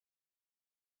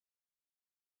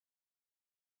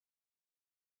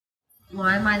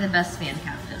Why am I the best fan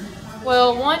captain?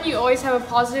 Well, one, you always have a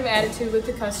positive attitude with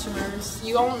the customers.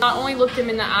 You not only look them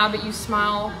in the eye, but you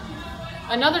smile.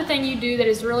 Another thing you do that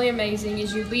is really amazing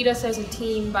is you lead us as a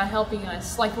team by helping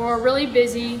us. Like when we're really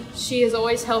busy, she has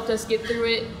always helped us get through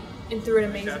it and through it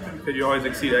amazingly. Because you always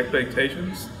exceed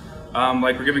expectations.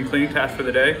 Like we're giving cleaning tasks for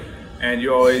the day, and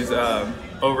you always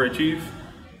overachieve.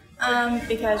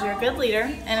 Because you're a good leader,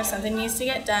 and if something needs to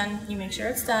get done, you make sure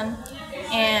it's done.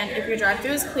 And if your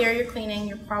drive-thru is clear, you're cleaning.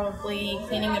 You're probably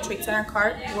cleaning the treat center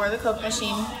cart, or the Coke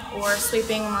machine, or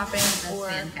sweeping, mopping, or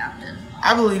Fan captain.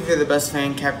 I believe you're the best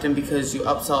fan captain because you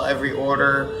upsell every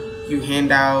order, you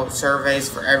hand out surveys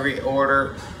for every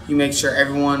order, you make sure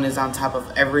everyone is on top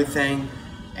of everything,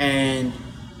 and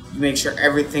you make sure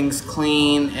everything's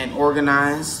clean and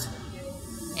organized.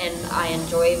 And I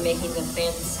enjoy making the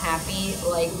fans happy.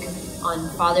 Like on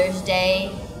Father's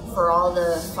Day, for all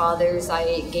the fathers,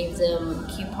 I gave them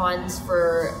coupons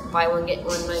for buy one get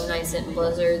one 99-cent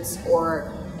blizzards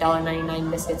or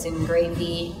 $1.99 biscuits and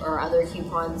gravy or other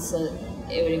coupons, so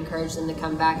it would encourage them to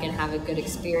come back and have a good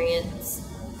experience.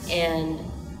 And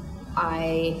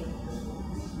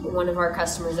one of our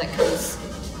customers that comes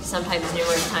sometimes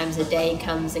numerous times a day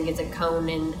comes and gets a cone,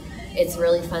 and it's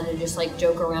really fun to just like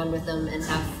joke around with him and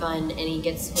have fun, and he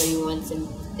gets what he wants and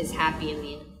is happy in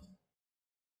the end.